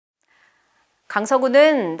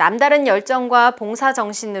강서구는 남다른 열정과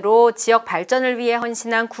봉사정신으로 지역 발전을 위해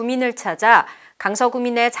헌신한 구민을 찾아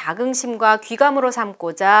강서구민의 자긍심과 귀감으로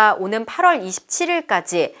삼고자 오는 8월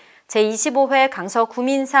 27일까지 제25회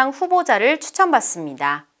강서구민상 후보자를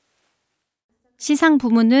추천받습니다.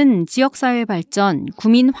 시상부문은 지역사회발전,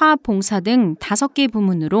 구민화합봉사 등 5개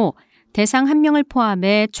부문으로 대상 1명을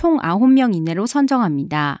포함해 총 9명 이내로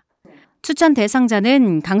선정합니다.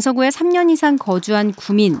 추천대상자는 강서구에 3년 이상 거주한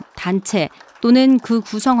구민, 단체 또는 그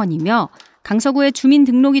구성원이며 강서구에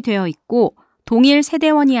주민등록이 되어 있고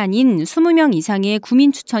동일세대원이 아닌 20명 이상의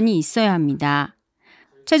구민 추천이 있어야 합니다.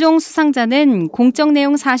 최종 수상자는 공적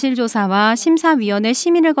내용 사실조사와 심사위원회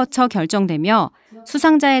심의를 거쳐 결정되며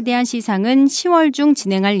수상자에 대한 시상은 10월 중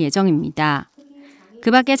진행할 예정입니다. 그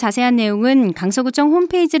밖에 자세한 내용은 강서구청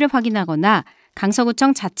홈페이지를 확인하거나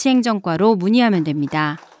강서구청 자치행정과로 문의하면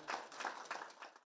됩니다.